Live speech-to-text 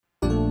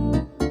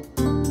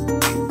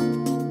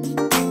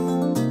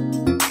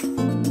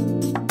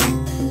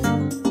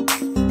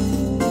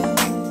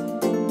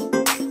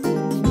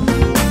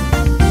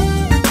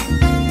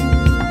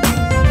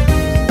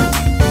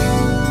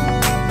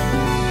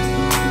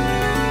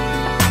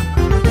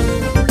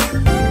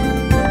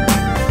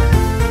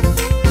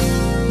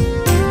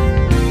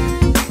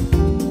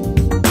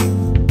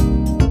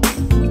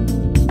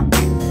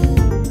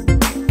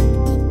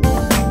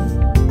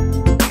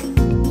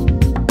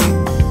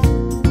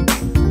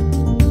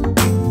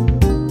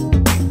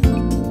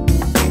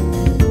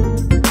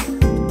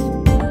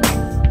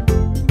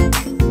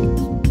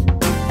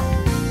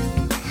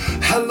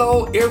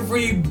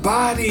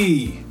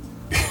everybody.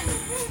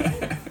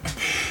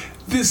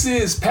 This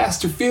is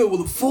Pastor Phil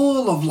with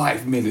Full of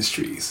Life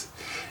Ministries.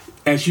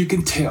 As you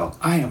can tell,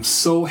 I am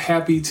so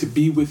happy to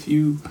be with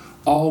you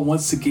all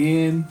once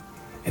again,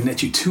 and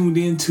that you tuned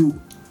in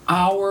to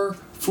our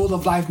Full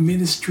of Life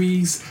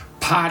Ministries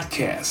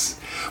podcast.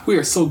 We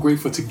are so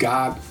grateful to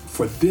God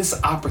for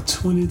this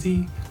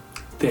opportunity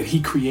that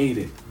He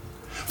created.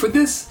 For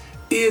this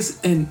is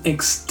an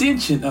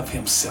extension of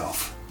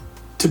Himself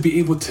to be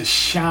able to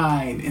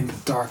shine in the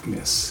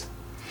darkness.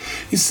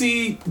 You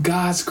see,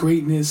 God's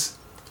greatness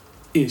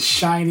is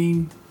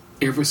shining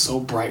ever so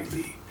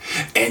brightly.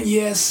 And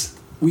yes,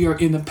 we are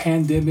in a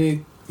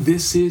pandemic.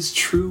 This is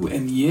true.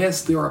 And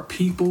yes, there are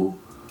people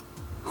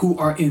who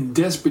are in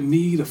desperate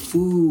need of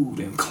food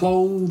and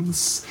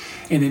clothes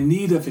and in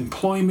need of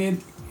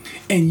employment.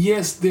 And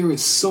yes, there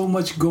is so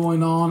much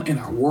going on in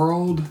our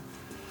world.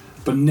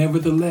 But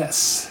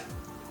nevertheless,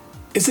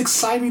 it's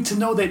exciting to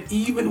know that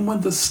even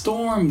when the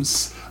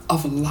storms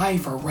of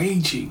life are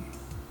raging,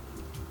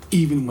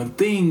 even when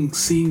things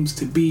seems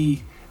to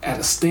be at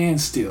a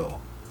standstill,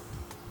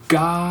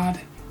 God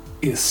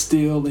is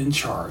still in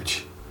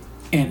charge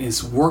and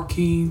is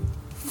working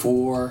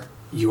for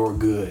your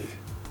good.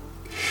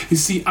 You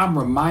see, I'm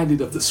reminded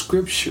of the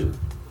scripture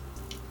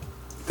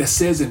that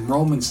says in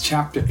Romans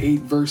chapter 8,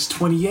 verse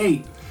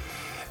 28,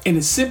 and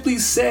it simply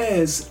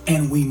says,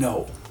 and we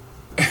know.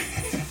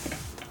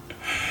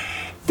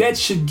 That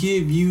should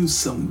give you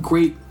some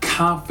great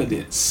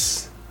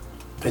confidence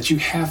that you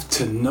have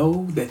to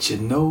know that you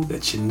know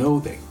that you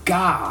know that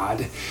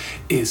God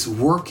is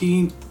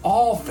working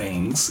all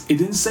things. It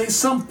didn't say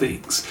some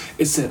things.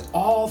 It said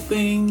all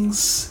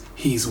things.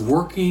 He's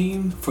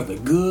working for the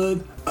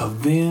good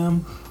of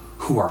them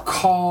who are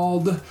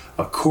called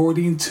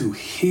according to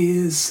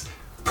His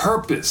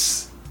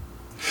purpose.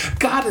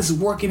 God is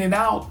working it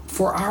out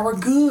for our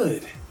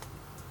good.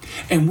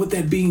 And with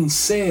that being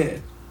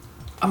said,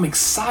 I'm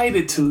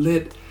excited to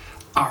let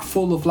our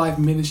Full of Life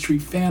Ministry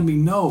family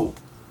know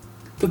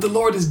that the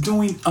Lord is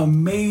doing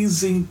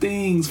amazing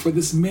things for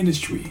this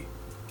ministry.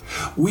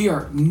 We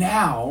are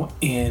now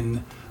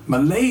in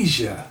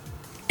Malaysia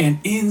and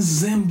in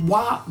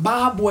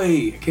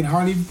Zimbabwe. I can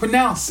hardly even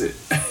pronounce it.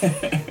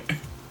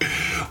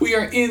 We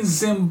are in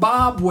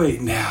Zimbabwe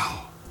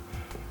now.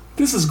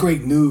 This is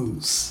great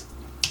news.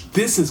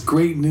 This is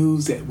great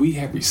news that we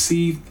have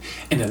received,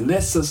 and it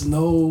lets us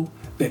know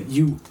that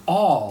you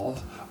all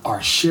are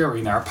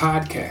sharing our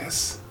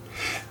podcast.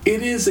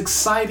 It is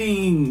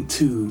exciting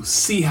to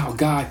see how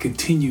God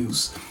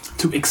continues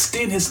to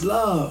extend His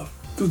love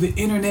through the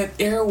internet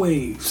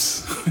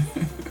airwaves.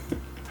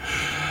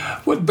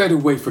 What better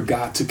way for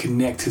God to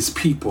connect His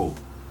people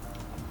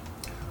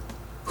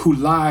who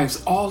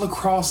lives all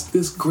across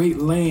this great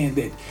land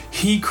that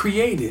He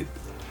created,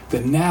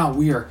 that now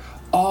we are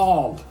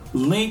all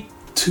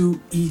linked to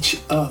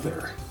each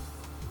other.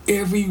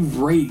 Every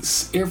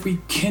race, every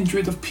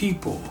kindred of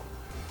people.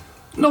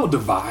 No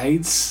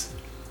divides,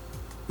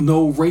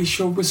 no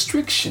racial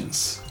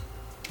restrictions.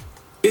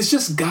 It's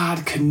just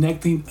God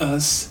connecting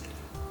us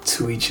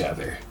to each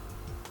other.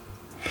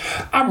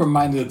 I'm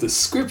reminded of the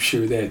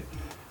scripture that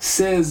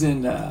says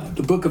in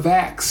the book of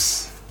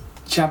Acts,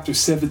 chapter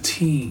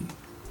 17,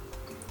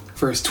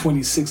 verse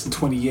 26 and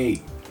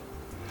 28.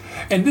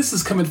 And this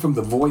is coming from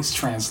the Voice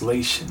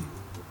translation.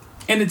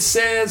 And it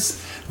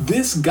says,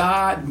 this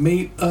God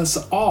made us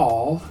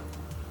all,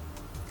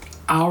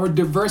 our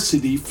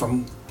diversity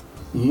from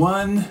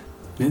one,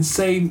 didn't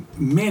say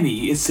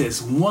many, it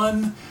says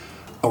one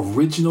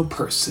original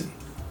person,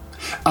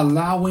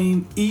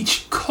 allowing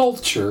each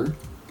culture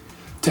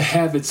to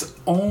have its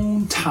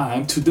own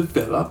time to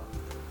develop,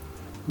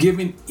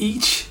 giving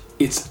each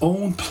its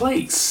own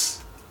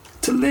place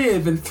to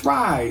live and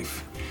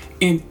thrive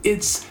in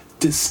its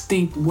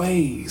distinct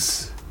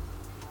ways.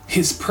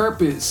 His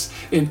purpose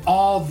in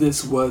all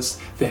this was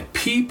that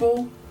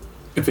people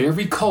of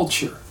every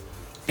culture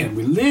and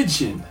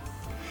religion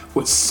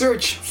would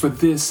search for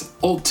this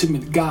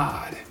ultimate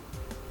God,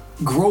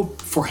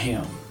 grope for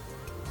Him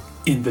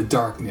in the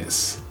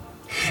darkness,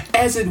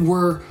 as it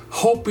were,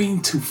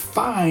 hoping to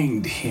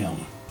find Him.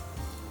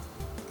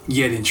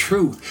 Yet in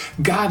truth,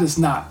 God is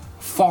not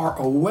far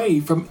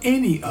away from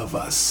any of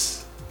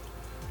us.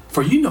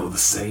 For you know the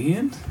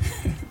saying,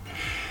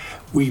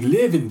 we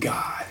live in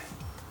God,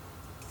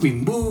 we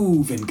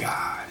move in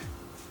God,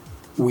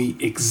 we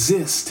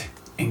exist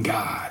in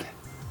God.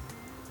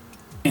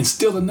 And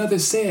still another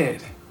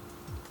said,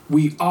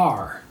 we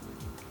are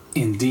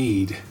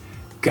indeed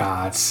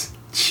God's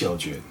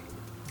children.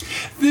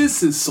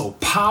 This is so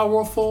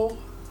powerful.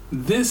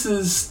 This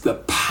is the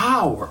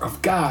power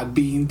of God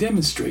being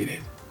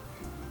demonstrated.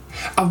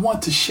 I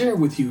want to share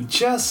with you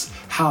just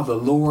how the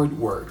Lord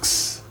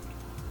works.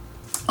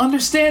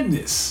 Understand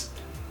this,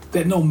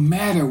 that no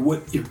matter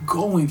what you're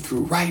going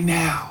through right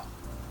now,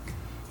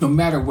 no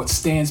matter what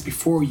stands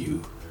before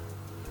you,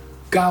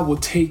 God will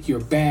take your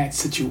bad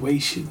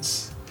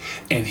situations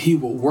and He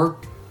will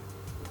work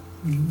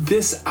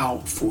this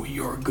out for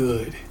your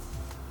good.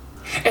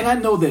 And I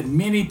know that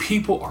many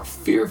people are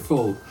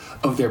fearful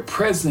of their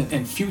present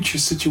and future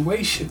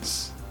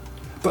situations.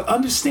 But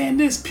understand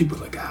this,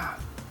 people of God.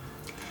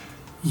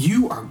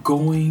 You are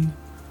going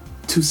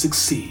to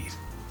succeed.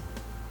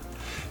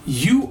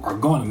 You are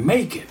going to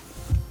make it.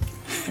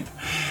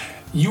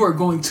 You are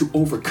going to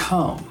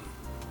overcome,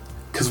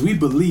 because we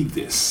believe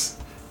this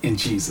in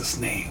Jesus'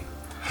 name.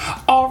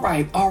 All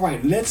right.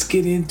 Let's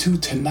get into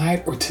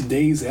tonight or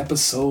today's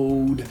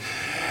episode.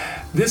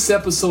 This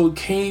episode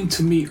came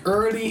to me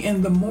early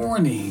in the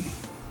morning.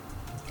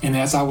 And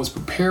as I was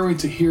preparing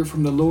to hear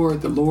from the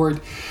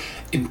Lord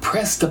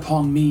impressed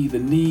upon me the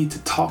need to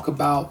talk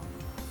about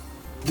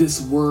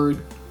this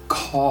word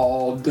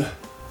called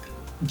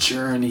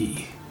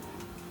journey.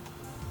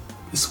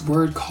 This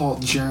word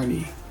called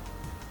journey.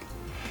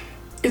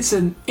 It's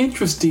an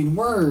interesting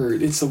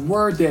word. It's a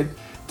word that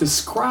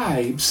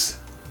describes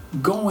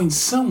going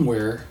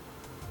somewhere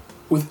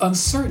with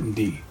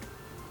uncertainty.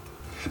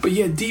 But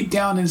yet deep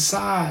down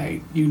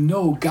inside, you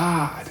know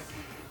God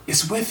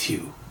is with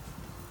you.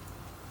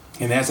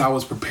 And as I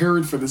was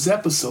preparing for this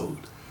episode,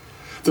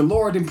 the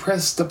Lord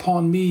impressed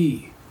upon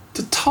me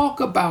to talk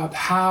about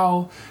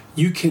how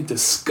you can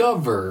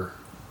discover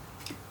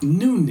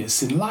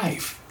newness in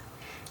life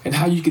and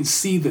how you can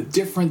see the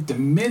different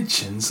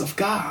dimensions of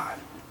God.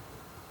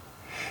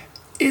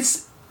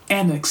 It's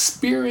an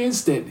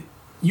experience that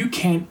you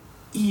can't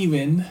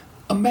even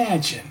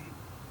imagine.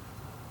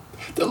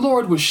 The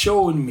Lord was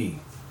showing me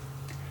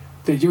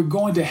that you're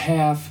going to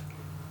have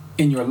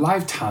in your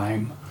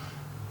lifetime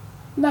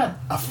not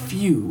a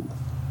few,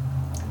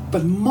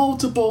 but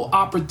multiple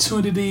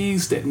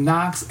opportunities that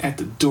knocks at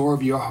the door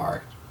of your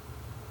heart.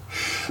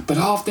 But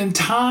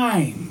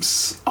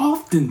oftentimes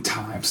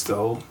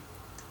though,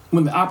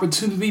 when the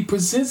opportunity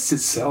presents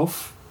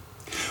itself,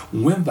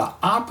 we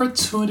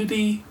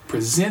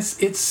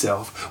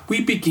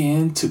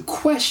begin to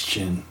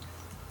question,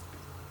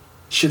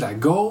 should I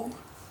go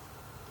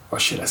or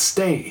should I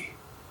stay?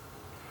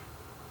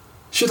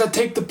 Should I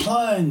take the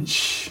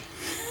plunge?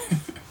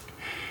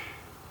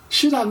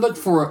 Should I look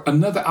for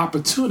another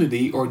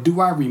opportunity, or do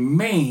I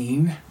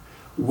remain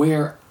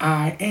where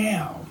I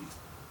am?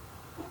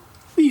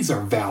 These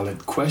are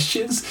valid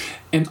questions,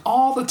 and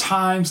all the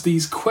times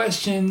these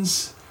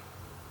questions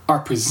are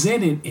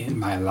presented in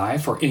my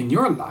life or in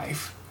your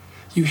life,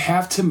 you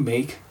have to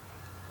make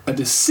a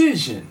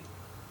decision.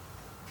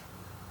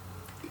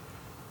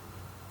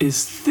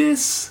 Is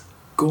this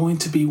going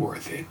to be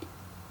worth it?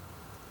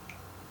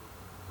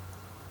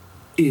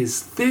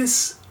 Is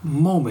this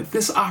moment,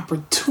 this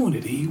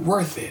opportunity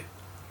worth it?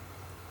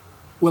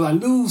 Will I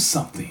lose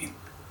something?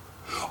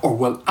 Or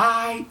will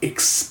I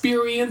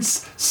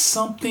experience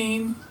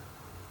something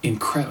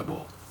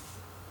incredible?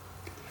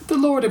 The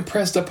Lord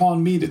impressed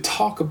upon me to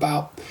talk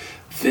about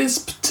this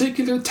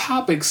particular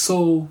topic.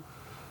 So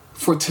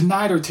for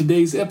tonight or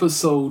today's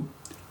episode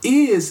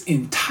is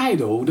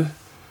entitled,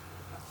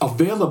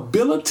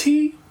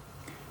 Availability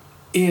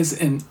is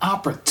an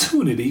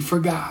Opportunity for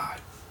God.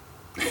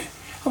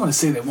 I want to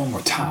say that one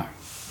more time.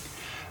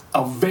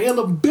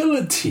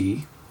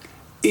 Availability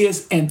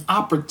is an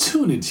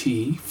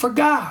opportunity for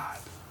God.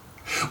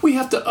 We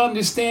have to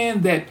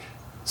understand that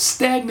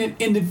stagnant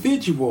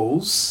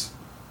individuals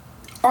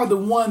are the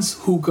ones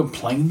who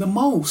complain the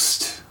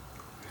most.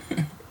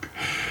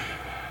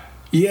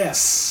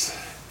 Yes,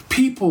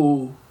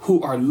 people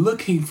who are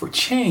looking for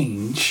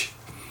change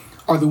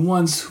are the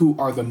ones who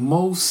are the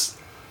most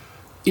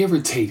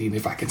irritating,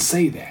 if I can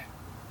say that.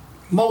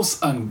 Most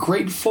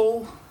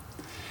ungrateful.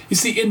 You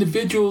see,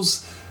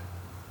 individuals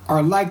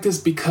are like this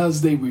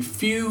because they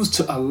refuse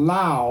to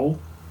allow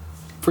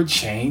for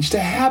change to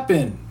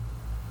happen.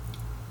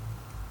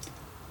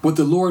 What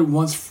the Lord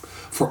wants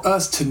for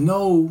us to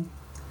know,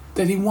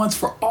 that He wants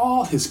for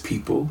all His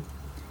people,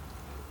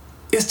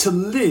 is to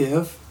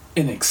live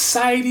an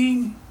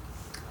exciting,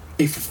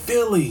 a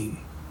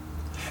fulfilling,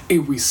 a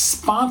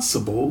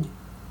responsible,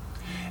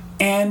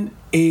 and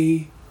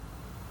a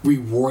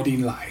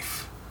rewarding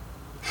life.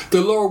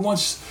 The Lord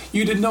wants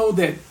you to know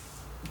that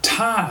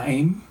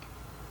time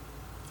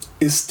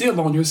is still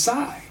on your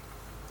side.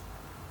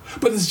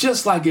 But it's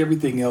just like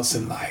everything else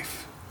in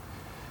life.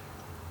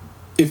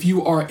 If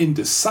you are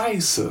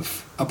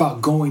indecisive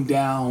about going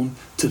down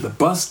to the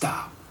bus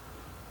stop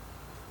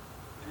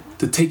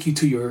to take you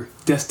to your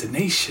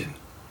destination,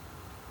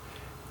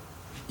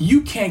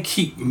 you can't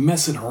keep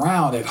messing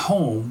around at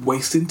home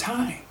wasting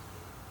time.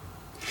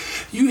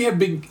 You have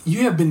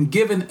been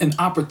given an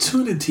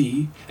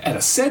opportunity at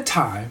a set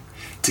time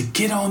to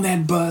get on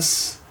that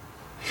bus.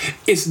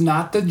 It's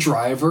not the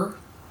driver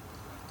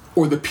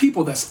or the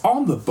people that's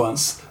on the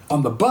bus,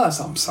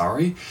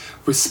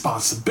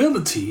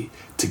 responsibility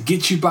to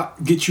get you up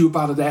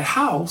out of that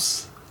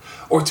house,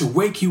 or to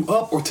wake you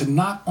up, or to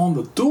knock on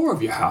the door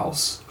of your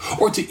house,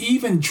 or to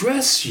even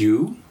dress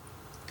you.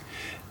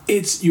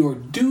 It's your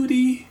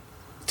duty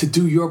to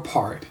do your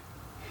part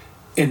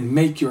and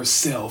make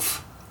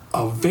yourself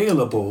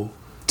available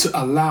to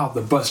allow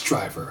the bus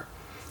driver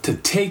to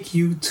take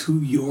you to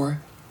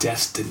your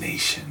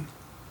destination.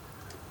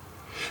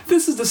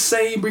 This is the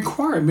same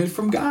requirement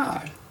from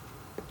God.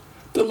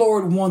 The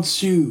Lord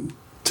wants you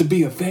to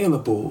be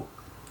available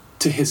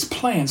to his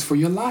plans for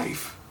your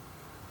life.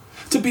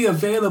 To be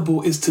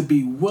available is to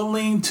be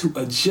willing to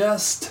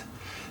adjust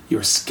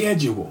your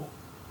schedule,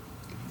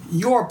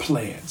 your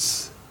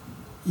plans,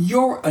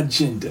 your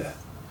agenda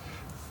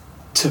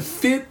to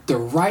fit the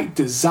right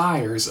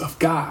desires of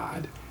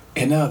God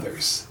and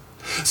others,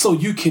 so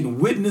you can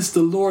witness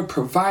the Lord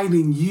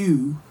providing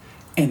you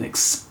an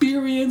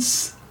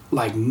experience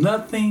like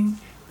nothing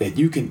that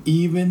you can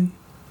even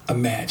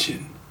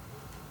imagine.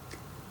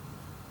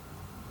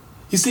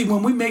 You see,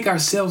 when we make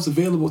ourselves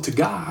available to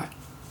God,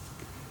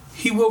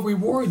 he will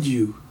reward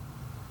you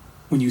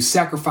when you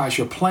sacrifice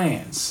your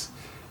plans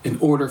in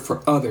order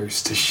for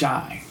others to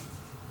shine.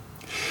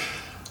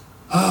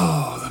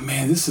 Oh,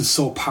 man, this is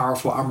so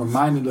powerful. I'm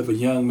reminded of a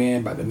young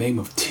man by the name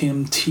of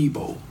Tim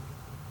Tebow,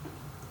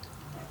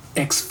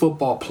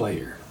 ex-football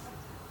player.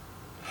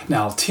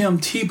 Now, Tim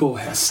Tebow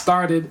has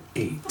started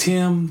a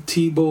Tim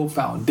Tebow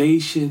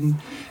Foundation,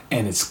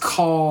 and it's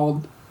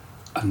called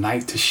A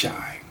Night to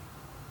Shine.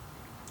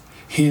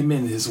 Him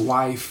and his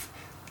wife,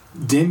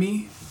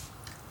 Demi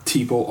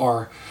Tebow,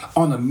 are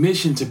on a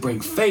mission to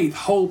bring faith,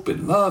 hope,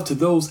 and love to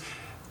those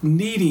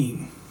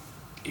needing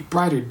a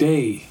brighter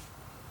day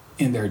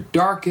in their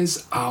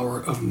darkest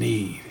hour of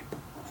need.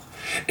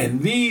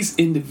 And these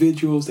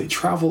individuals, they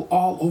travel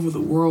all over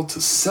the world to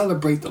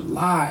celebrate the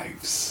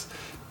lives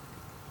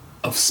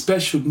of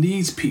special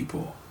needs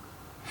people.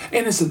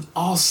 And it's an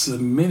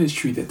awesome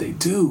ministry that they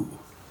do.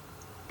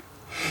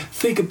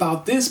 Think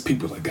about this,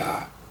 people of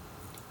God.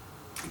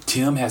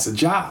 Tim has a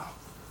job.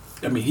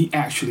 I mean, he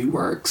actually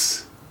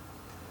works.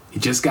 He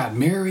just got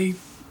married.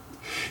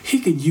 He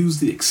could use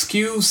the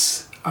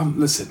excuse,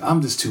 I'm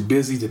just too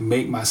busy to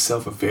make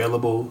myself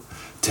available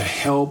to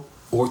help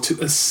or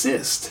to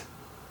assist.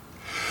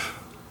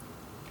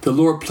 The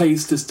Lord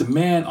placed this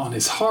demand on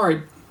his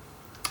heart,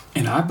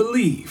 and I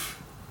believe,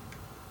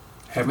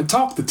 haven't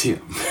talked to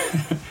Tim.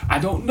 I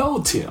don't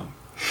know Tim,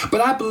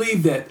 but I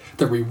believe that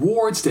the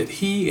rewards that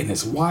he and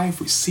his wife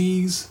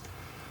receives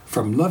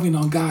from loving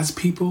on God's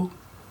people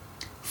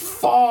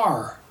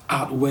far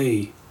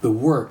outweigh the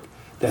work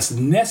that's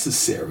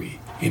necessary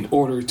in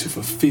order to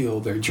fulfill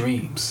their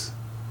dreams.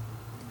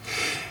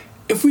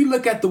 If we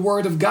look at the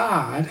Word of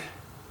God,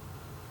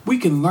 we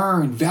can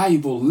learn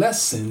valuable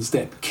lessons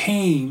that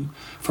came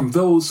from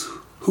those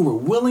who were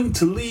willing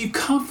to leave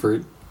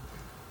comfort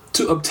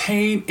to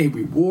obtain a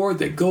reward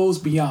that goes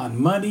beyond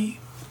money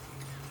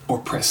or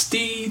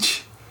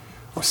prestige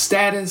or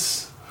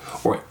status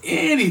or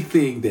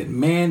anything that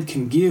man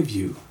can give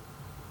you.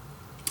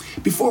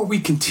 Before we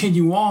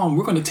continue on,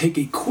 we're going to take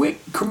a quick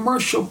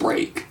commercial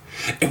break,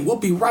 and we'll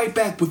be right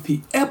back with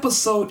the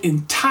episode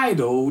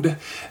entitled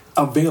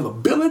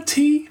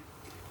Availability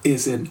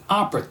is an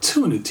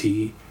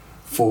Opportunity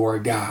for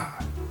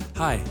God.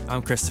 Hi,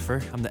 I'm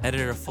Christopher. I'm the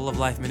editor of Full of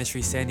Life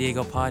Ministry San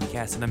Diego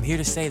podcast, and I'm here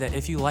to say that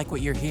if you like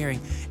what you're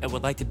hearing and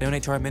would like to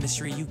donate to our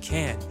ministry, you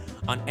can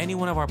on any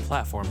one of our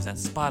platforms at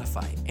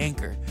Spotify,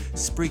 Anchor,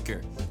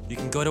 Spreaker. You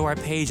can go to our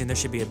page and there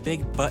should be a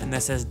big button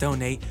that says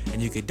donate,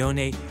 and you could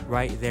donate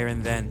right there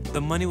and then.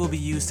 The money will be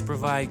used to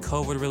provide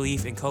COVID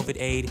relief and COVID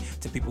aid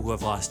to people who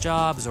have lost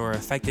jobs or are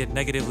affected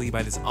negatively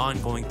by this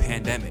ongoing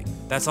pandemic.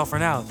 That's all for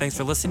now. Thanks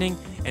for listening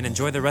and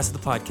enjoy the rest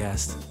of the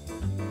podcast.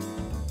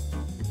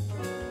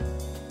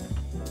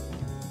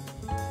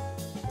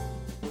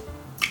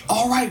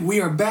 All right, we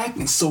are back,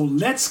 and so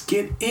let's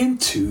get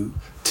into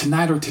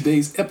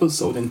today's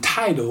episode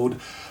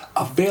entitled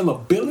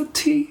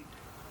Availability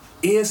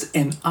is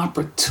an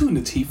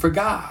Opportunity for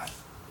God.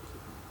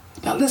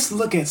 Now let's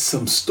look at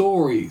some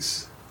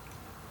stories.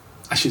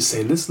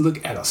 Let's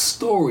look at a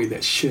story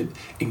that should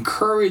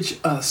encourage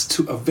us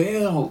to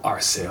avail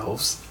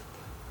ourselves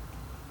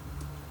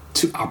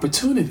to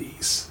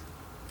opportunities.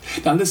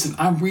 Now listen,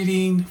 I'm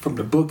reading from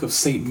the book of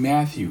St.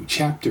 Matthew,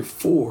 chapter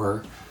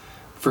 4,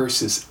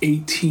 verses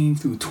 18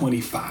 through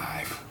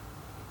 25.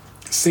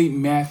 St.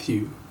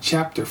 Matthew,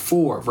 chapter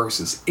 4,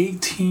 verses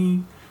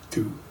 18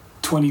 through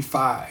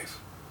 25.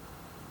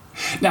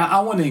 Now,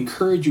 I want to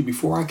encourage you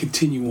before I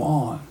continue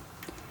on,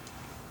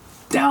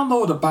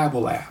 download a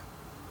Bible app.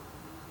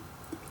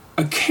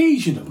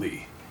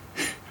 Occasionally,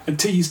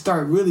 until you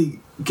start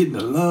really getting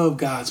to love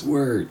God's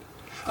word,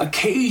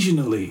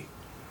 occasionally,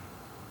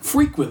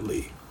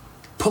 frequently,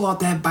 pull out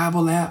that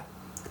Bible app,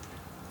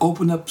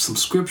 open up some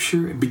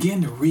scripture and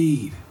begin to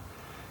read.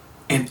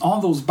 And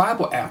on those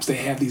Bible apps, they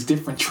have these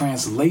different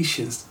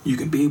translations. You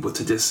can be able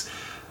to just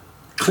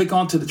click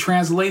onto the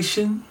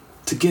translation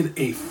to get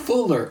a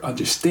fuller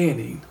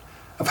understanding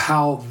of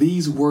how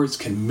these words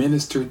can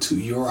minister to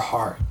your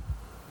heart.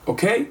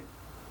 Okay?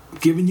 I'm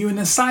giving you an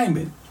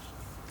assignment.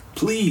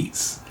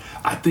 Please.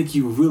 I think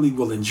you really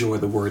will enjoy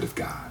the word of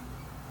God.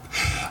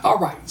 All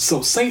right.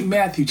 So St.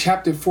 Matthew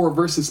chapter 4,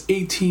 verses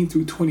 18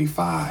 through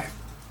 25.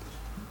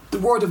 The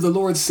word of the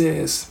Lord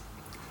says,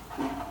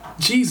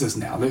 Jesus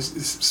now,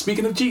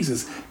 speaking of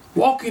Jesus,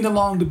 walking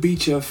along the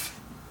beach of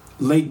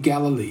Lake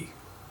Galilee,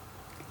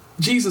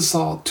 Jesus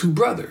saw two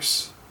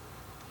brothers,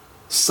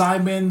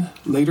 Simon,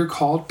 later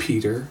called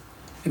Peter,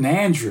 and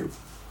Andrew.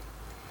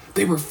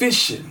 They were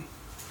fishing,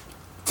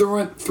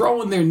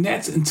 throwing their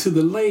nets into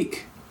the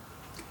lake.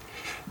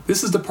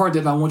 This is the part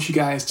that I want you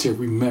guys to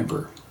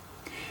remember.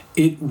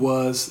 It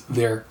was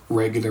their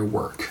regular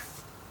work.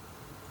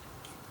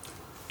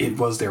 It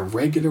was their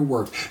regular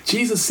work.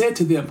 Jesus said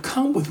to them,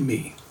 "Come with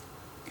me.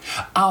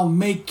 I'll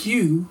make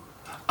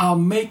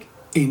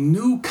a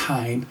new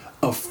kind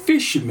of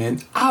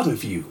fishermen out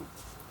of you.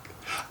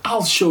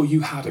 I'll show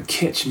you how to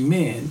catch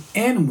men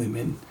and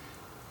women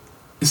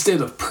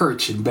instead of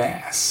perch and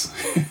bass."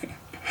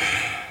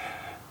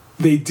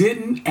 They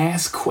didn't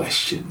ask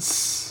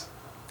questions,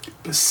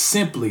 but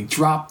simply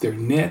dropped their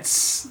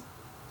nets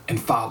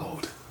and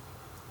followed.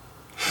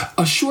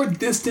 A short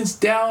distance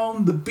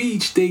down the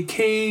beach, they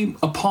came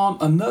upon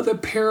another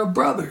pair of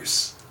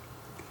brothers,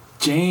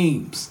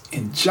 James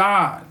and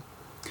John,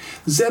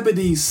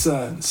 Zebedee's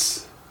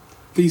sons.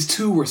 These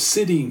two were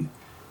sitting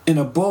in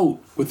a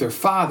boat with their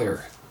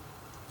father,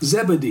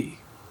 Zebedee,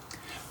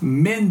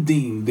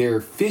 mending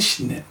their fish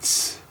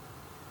nets.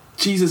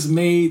 Jesus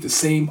made the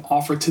same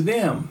offer to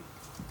them,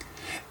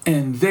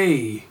 and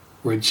they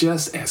were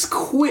just as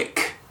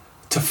quick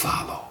to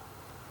follow,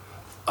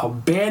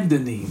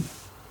 abandoning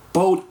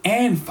boat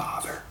and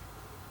father.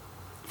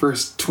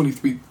 Verse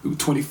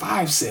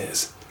 23-25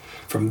 says,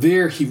 "From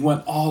there he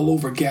went all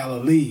over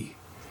Galilee.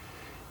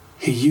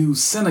 He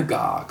used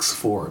synagogues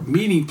for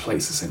meeting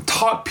places and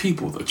taught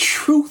people the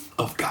truth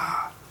of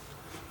God."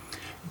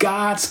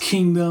 God's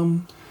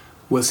kingdom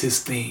was his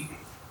thing.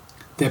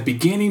 That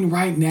beginning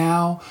right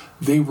now,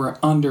 they were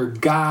under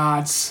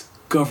God's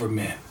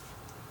government,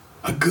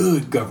 a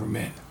good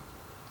government.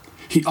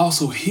 He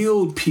also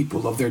healed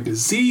people of their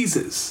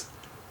diseases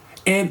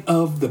and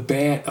of the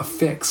bad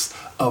effects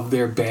of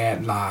their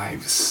bad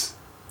lives.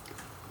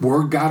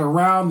 Word got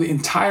around the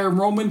entire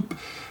Roman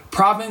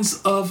province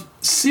of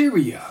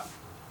Syria.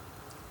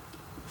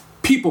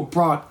 People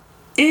brought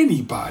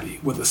anybody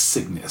with a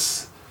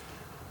sickness,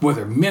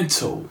 whether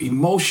mental,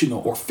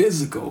 emotional, or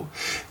physical.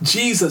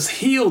 Jesus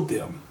healed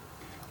them,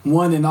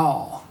 one and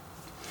all.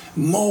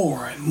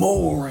 More and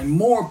more and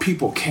more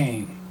people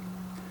came.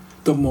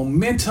 The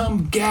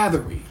momentum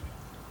gathering.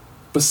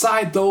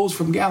 Beside those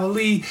from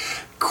Galilee,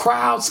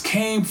 crowds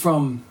came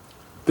from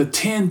the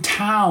 10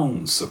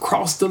 towns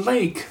across the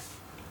lake.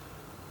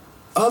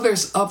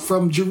 Others up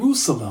from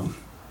Jerusalem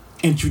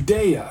and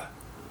Judea.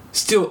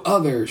 Still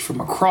others from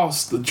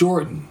across the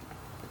Jordan.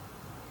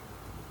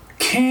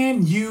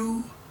 Can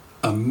you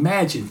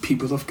imagine,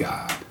 people of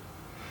God,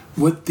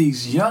 what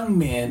these young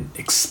men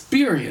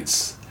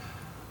experienced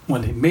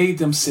when they made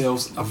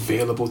themselves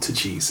available to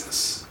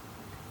Jesus?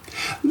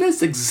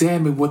 Let's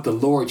examine what the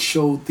Lord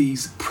showed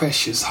these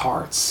precious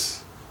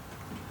hearts.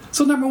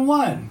 So number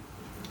one,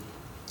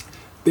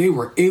 they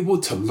were able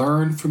to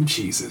learn from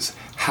Jesus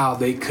how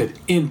they could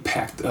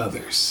impact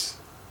others.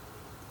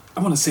 I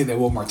want to say that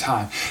one more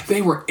time.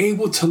 They were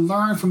able to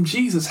learn from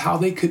Jesus how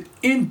they could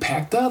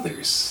impact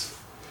others.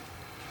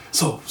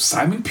 So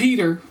Simon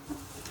Peter,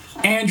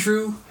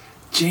 Andrew,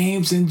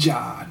 James, and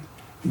John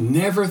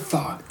never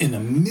thought in a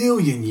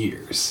million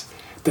years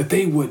that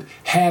they would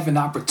have an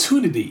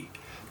opportunity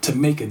to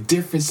make a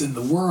difference in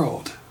the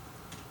world.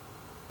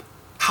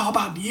 How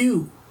about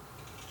you?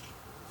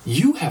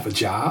 You have a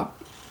job,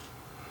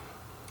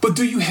 but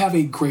do you have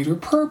a greater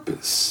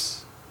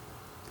purpose?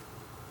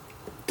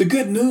 The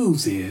good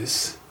news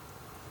is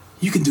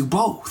you can do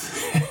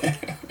both.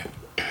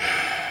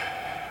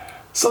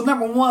 So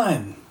number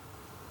one,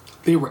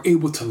 they were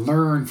able to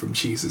learn from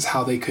Jesus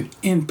how they could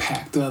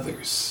impact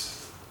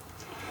others.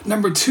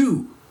 Number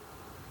two,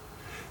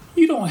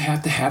 you don't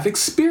have to have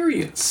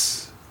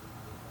experience.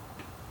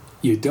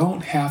 You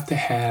don't have to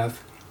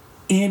have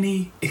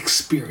any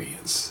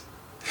experience.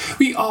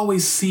 We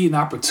always see an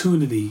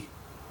opportunity,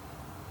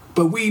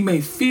 but we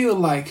may feel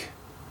like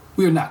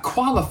we are not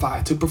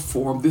qualified to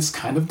perform this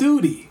kind of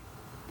duty.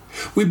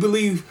 We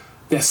believe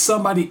that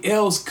somebody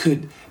else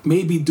could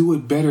maybe do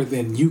it better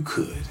than you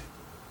could.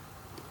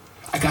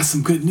 I got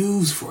some good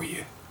news for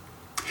you.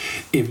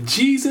 If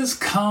Jesus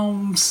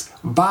comes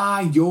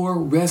by your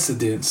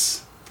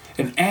residence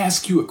and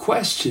asks you a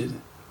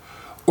question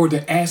or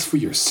to ask for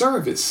your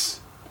service,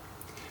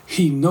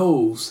 he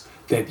knows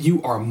that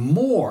you are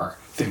more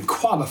than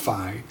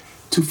qualified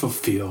to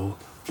fulfill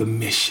the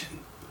mission.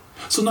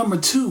 So number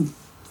two,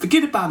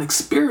 forget about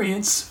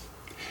experience.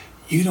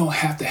 You don't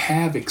have to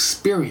have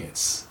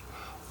experience.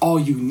 All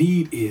you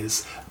need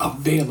is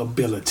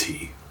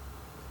availability.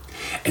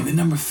 And then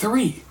number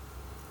three,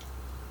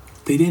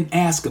 they didn't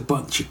ask a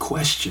bunch of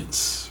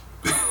questions.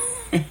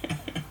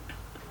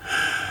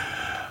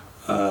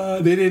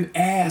 They didn't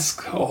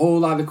ask a whole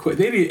lot of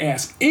questions. They didn't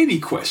ask any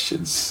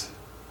questions.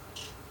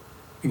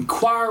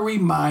 Inquiry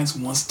minds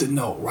wants to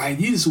know, right?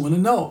 You just want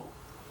to know.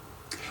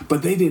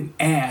 But they didn't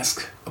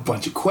ask a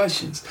bunch of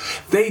questions.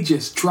 They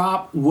just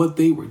dropped what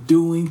they were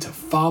doing to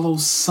follow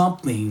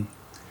something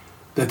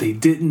that they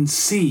didn't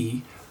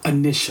see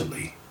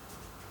initially.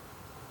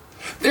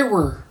 There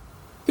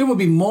will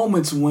be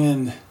moments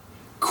when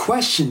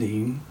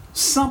questioning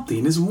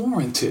something is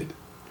warranted.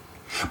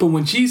 But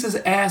when Jesus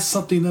asks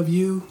something of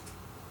you,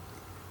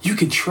 you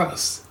can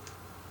trust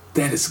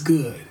that it's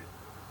good,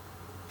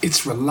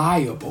 it's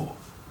reliable,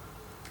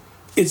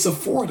 it's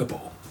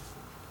affordable,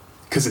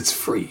 because it's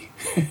free.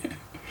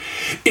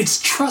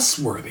 It's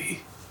trustworthy.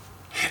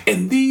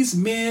 And these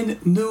men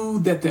knew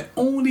that the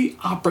only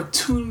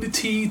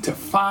opportunity to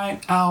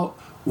find out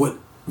what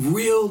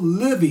real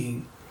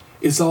living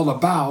is all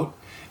about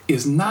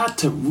is not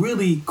to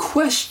really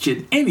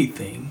question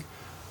anything,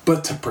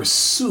 but to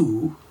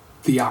pursue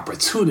the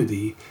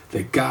opportunity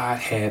that God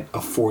had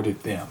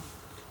afforded them.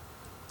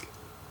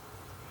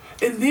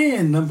 And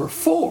then number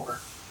 4,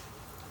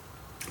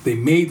 they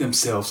made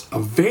themselves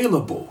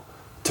available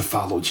to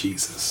follow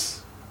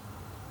Jesus.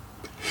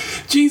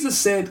 Jesus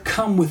said,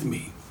 "Come with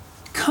me.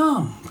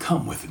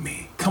 Come with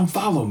me. Come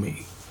follow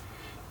me.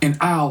 And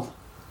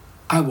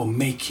I will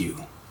make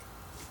you."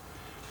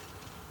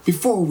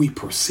 Before we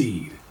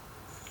proceed,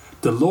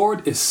 the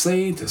Lord is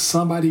saying to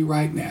somebody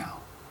right now,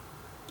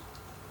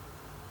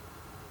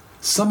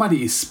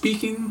 somebody is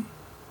speaking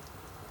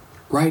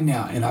right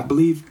now, and I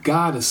believe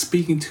God is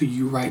speaking to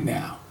you right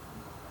now.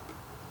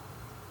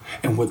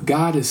 And what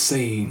God is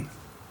saying,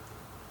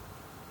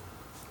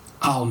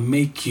 I'll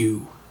make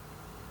you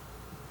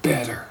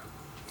better.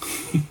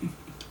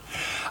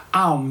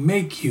 I'll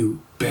make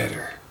you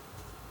better.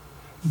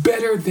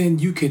 Better than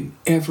you can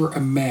ever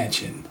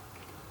imagine.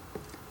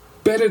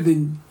 Better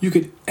than you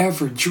could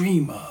ever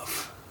dream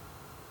of.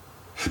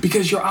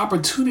 Because your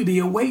opportunity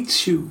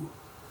awaits you.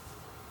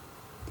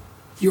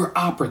 Your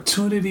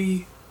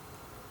opportunity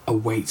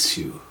awaits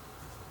you.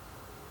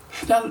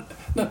 Now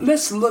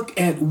let's look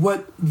at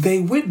what they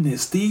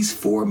witnessed, these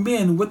 4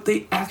 men, what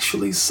they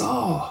actually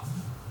saw,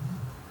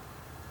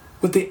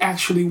 what they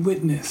actually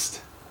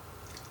witnessed.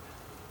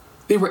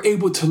 They were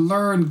able to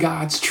learn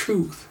God's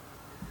truth.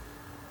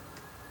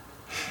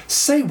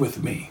 Say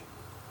with me,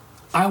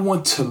 I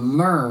want to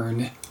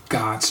learn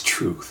God's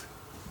truth.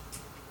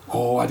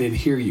 Oh, I didn't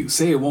hear you.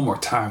 Say it one more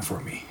time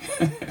for me.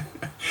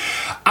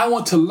 I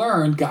want to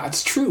learn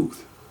God's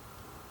truth.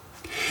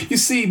 You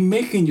see,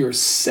 making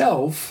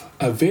yourself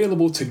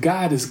available to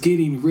God is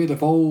getting rid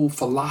of old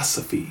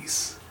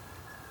philosophies,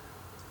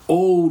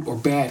 old or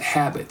bad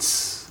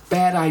habits,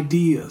 bad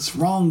ideas,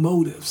 wrong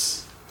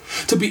motives,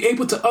 to be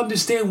able to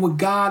understand what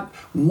God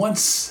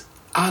wants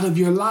out of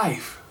your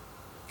life.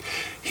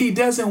 He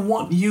doesn't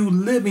want you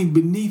living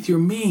beneath your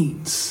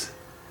means,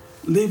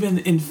 living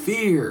in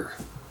fear,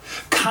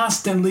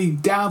 constantly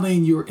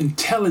doubting your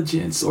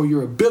intelligence or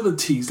your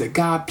abilities that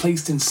God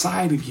placed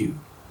inside of you,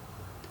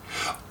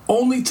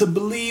 only to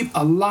believe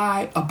a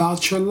lie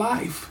about your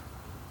life.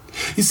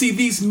 You see,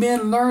 these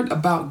men learned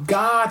about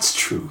God's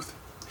truth.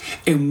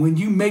 And when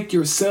you make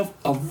yourself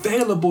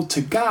available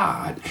to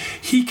God,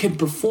 He can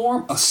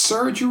perform a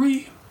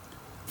surgery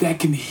that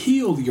can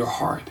heal your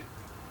heart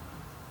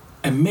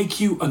and make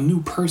you a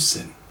new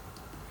person.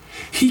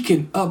 He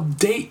can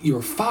update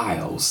your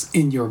files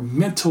in your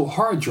mental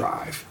hard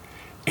drive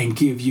and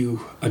give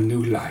you a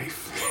new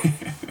life.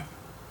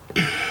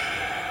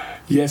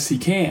 Yes, He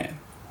can.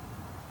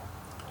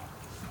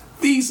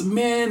 These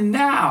men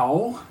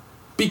now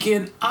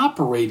begin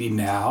operating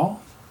now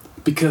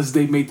because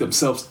they made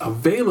themselves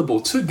available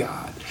to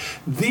God.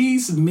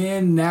 These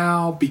men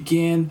now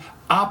begin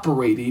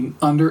operating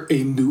under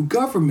a new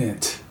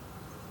government.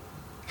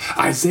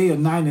 Isaiah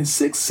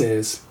 9:6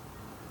 says,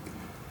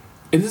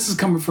 and this is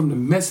coming from the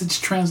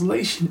Message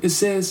translation, it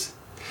says,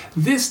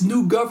 this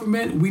new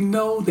government, we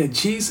know that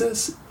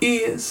Jesus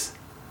is,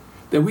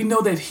 that we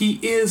know that He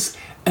is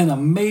an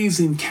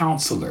amazing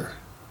counselor,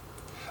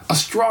 a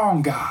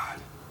strong God,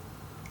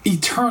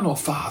 eternal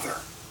Father,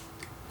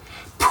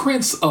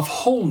 Prince of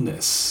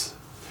wholeness.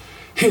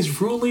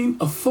 His ruling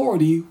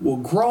authority will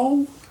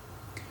grow,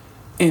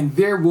 and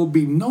there will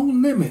be no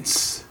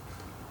limits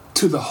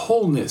to the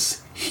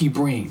wholeness He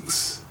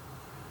brings.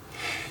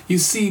 You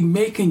see,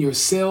 making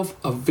yourself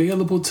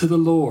available to the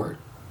Lord,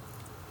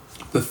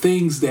 the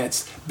things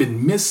that's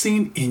been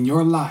missing in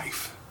your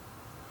life,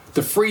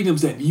 the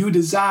freedoms that you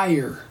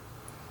desire,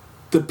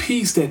 the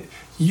peace that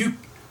you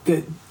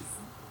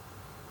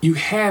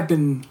have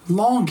been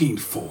longing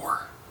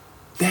for,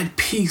 that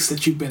peace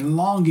that you've been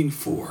longing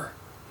for.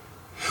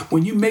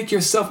 When you make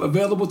yourself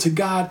available to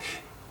God,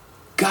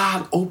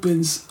 God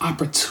opens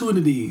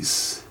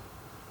opportunities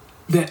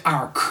that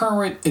our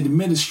current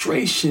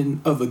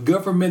administration of the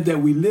government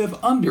that we live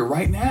under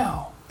right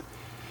now,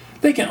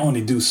 they can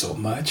only do so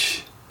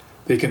much.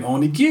 They can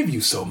only give you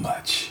so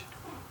much.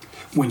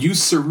 When you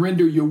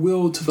surrender your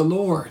will to the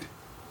Lord,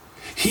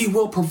 He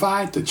will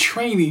provide the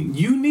training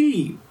you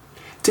need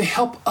to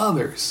help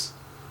others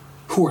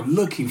who are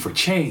looking for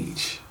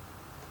change,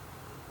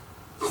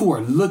 who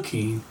are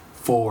looking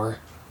for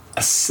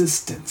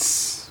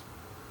assistance.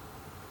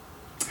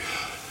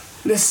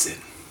 Listen,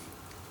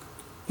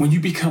 when you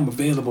become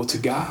available to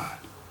God,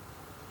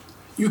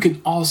 you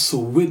can also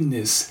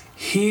witness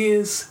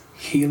His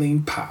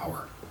healing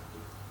power.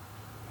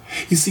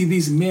 You see,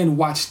 these men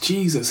watched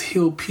Jesus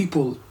heal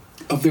people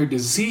of their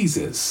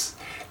diseases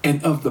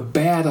and of the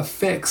bad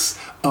effects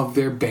of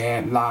their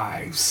bad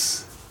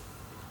lives.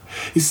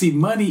 You see,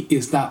 money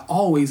is not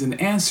always an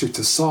answer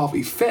to solve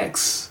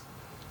effects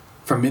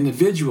from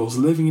individuals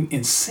living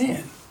in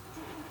sin.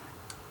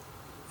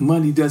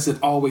 Money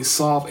doesn't always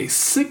solve a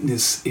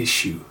sickness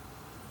issue.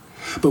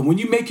 But when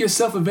you make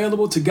yourself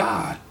available to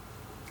God,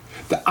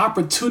 the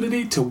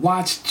opportunity to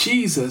watch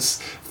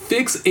Jesus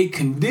fix a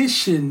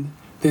condition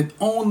that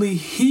only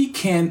He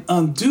can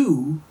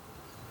undo,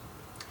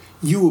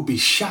 you will be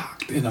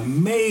shocked and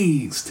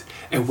amazed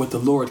at what the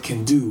Lord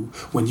can do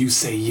when you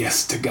say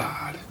yes to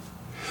God,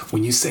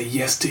 when you say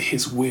yes to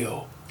His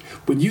will,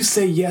 when you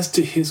say yes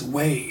to His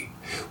way,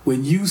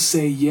 when you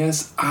say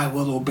yes, I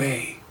will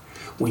obey,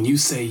 when you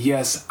say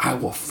yes, I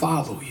will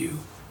follow you.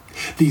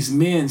 These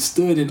men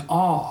stood in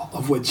awe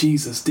of what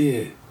Jesus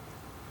did.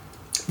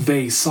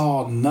 They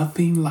saw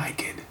nothing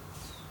like it.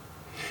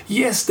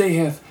 Yes, they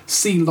have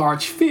seen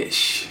large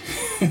fish.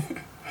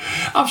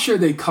 I'm sure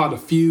they caught a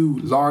few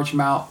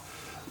largemouth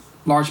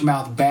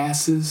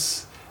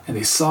basses, and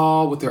they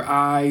saw with their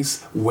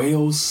eyes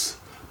whales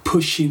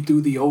pushing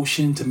through the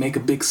ocean to make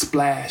a big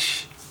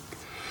splash.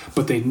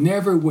 But they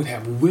never would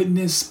have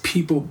witnessed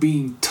people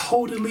being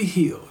totally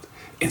healed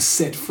and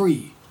set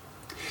free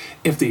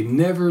if they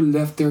never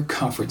left their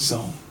comfort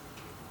zone.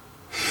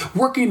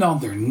 Working on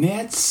their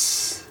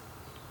nets,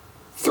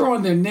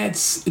 throwing their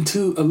nets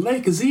into a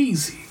lake is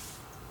easy.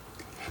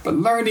 But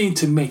learning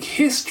to make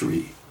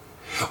history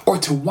or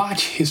to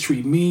watch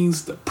history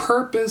means the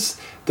purpose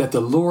that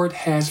the Lord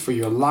has for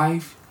your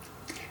life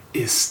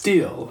is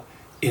still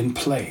in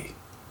play.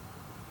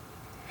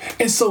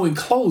 And so in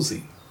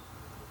closing,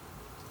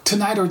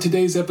 tonight or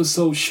today's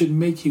episode should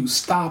make you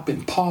stop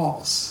and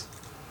pause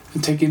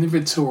and take an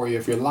inventory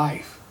of your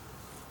life.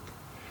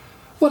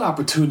 What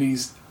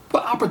opportunities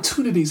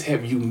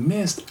have you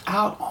missed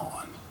out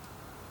on?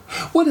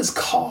 What is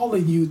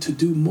calling you to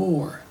do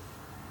more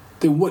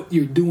than what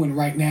you're doing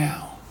right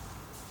now?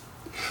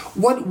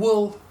 What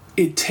will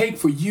it take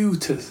for you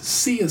to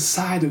see a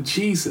side of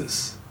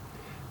Jesus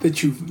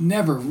that you've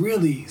never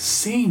really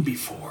seen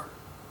before?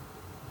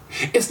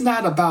 It's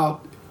not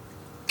about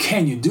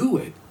can you do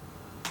it?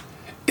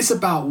 It's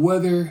about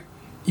whether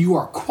you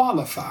are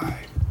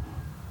qualified.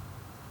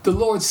 The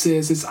Lord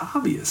says it's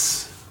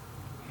obvious.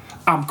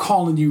 I'm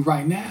calling you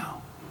right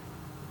now.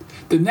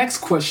 The next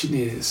question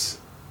is,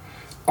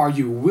 are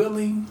you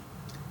willing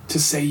to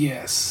say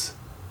yes?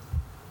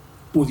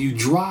 Will you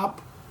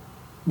drop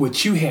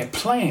what you had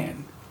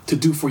planned to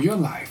do for your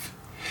life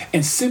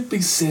and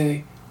simply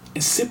say,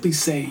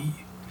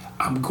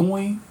 I'm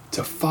going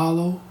to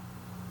follow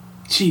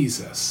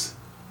Jesus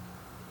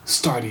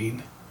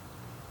starting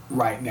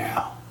right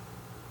now?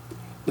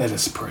 Let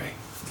us pray.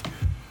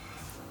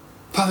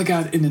 Father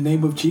God, in the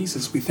name of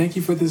Jesus, we thank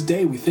you for this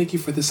day. We thank you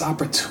for this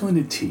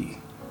opportunity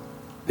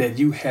that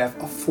you have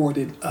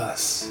afforded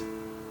us.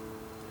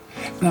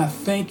 And I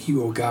thank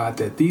you, oh God,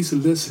 that these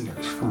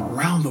listeners from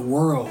around the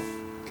world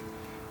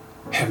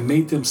have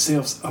made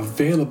themselves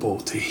available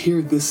to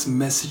hear this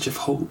message of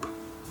hope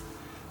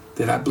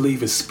that I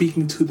believe is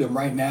speaking to them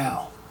right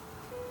now.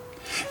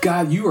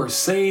 God, you are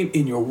saying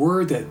in your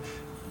word that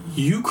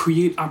you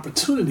create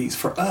opportunities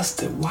for us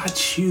to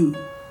watch you,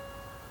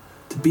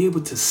 to be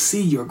able to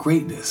see your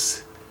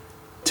greatness,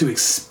 to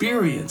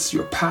experience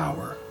your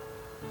power,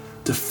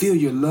 to feel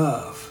your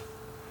love,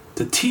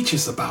 to teach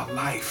us about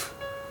life.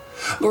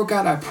 Lord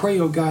God, I pray,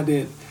 oh God,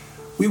 that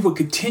we will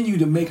continue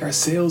to make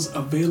ourselves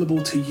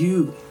available to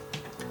you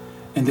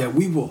and that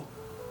we will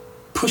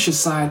push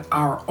aside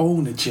our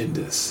own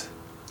agendas,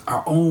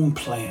 our own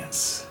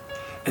plans,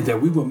 and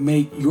that we will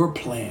make your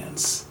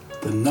plans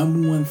the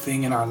number one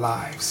thing in our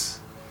lives.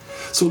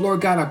 So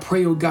Lord God, I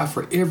pray, oh God,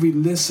 for every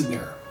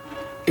listener,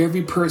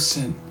 every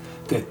person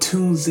that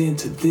tunes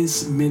into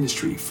this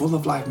ministry, Full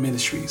of Life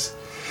Ministries,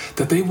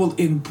 that they will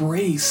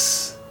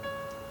embrace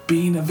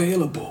being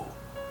available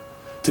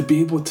to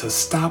be able to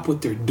stop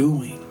what they're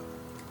doing,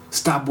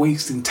 stop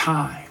wasting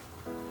time,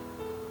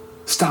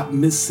 stop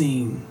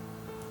missing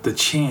the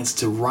chance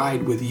to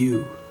ride with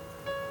you.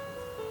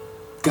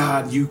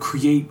 God, you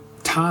create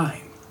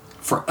time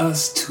for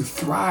us to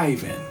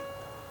thrive in.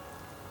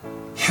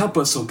 Help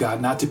us, oh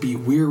God, not to be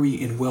weary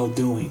in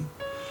well-doing.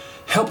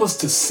 Help us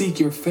to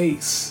seek your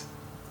face.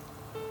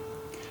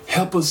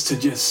 Help us to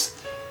just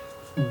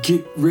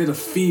get rid of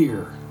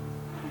fear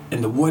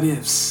and the what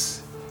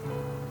ifs.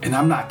 And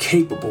I'm not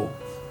capable.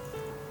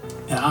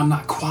 And I'm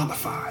not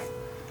qualified.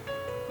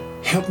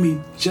 Help me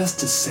just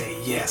to say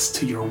yes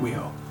to your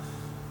will.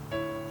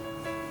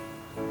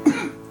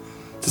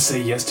 To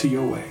say yes to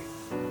your way.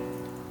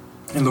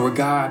 And Lord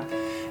God,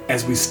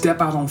 as we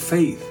step out on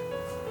faith,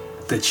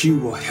 that you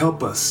will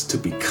help us to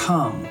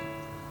become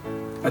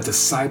a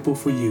disciple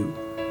for you,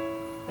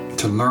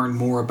 to learn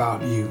more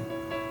about you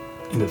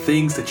and the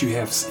things that you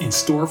have in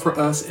store for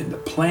us and the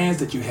plans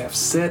that you have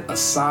set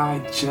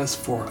aside just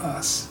for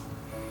us.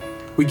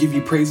 We give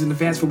you praise in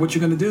advance for what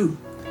you're going to do.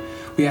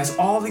 We ask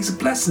all these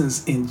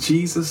blessings in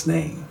Jesus'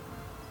 name.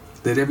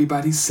 Let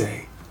everybody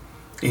say,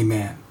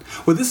 amen.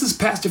 Well, this is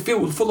Pastor Phil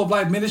with Full of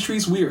Life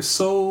Ministries. We are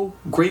so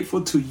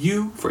grateful to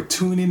you for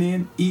tuning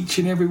in each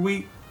and every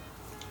week.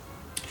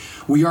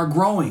 We are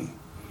growing.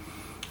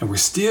 And we're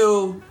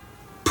still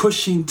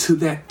pushing to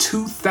that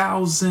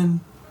 2,000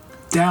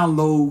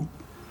 download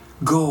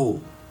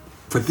goal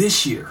for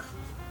this year.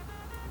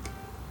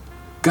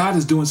 God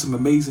is doing some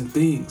amazing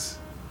things.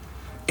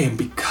 And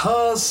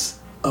because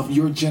of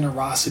your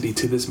generosity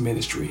to this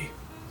ministry,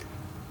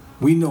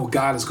 we know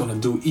God is going to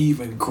do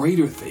even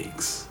greater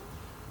things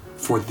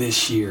for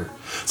this year.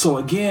 So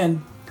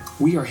again,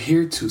 we are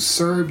here to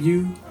serve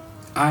you.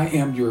 I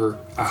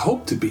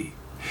hope to be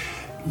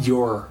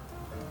your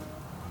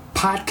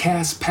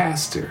podcast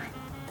pastor.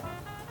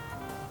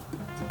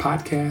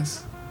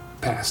 Podcast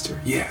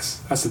pastor.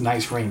 Yes, that's a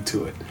nice ring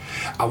to it.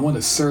 I want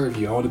to serve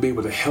you. I want to be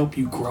able to help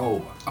you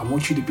grow. I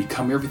want you to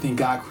become everything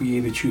God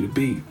created you to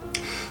be.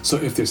 So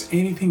if there's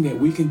anything that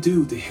we can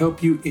do to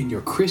help you in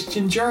your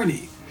Christian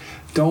journey,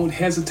 don't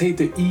hesitate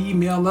to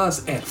email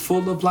us at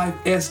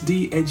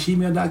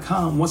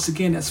fulloflifesd@gmail.com. Once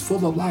again, that's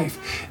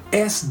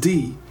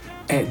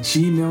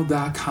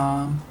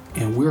fulloflifesd@gmail.com.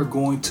 And we're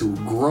going to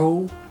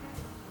grow.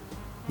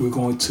 We're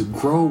going to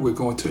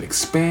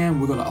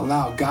expand. We're going to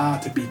allow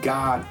God to be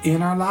God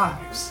in our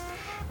lives,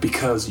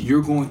 because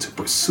you're going to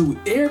pursue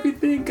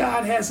everything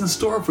God has in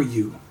store for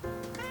you.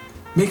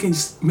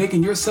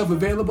 Making yourself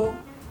available,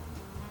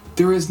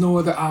 there is no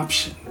other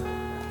option.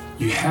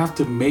 You have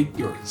to make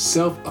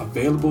yourself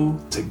available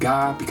to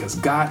God, because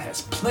God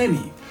has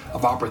plenty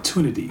of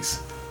opportunities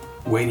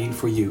waiting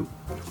for you.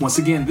 Once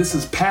again, this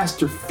is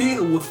Pastor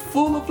Phil with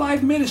Full of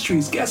Life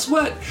Ministries. Guess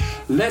what?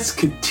 Let's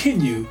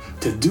continue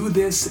to do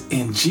this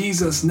in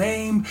Jesus'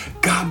 name.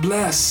 God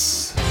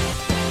bless.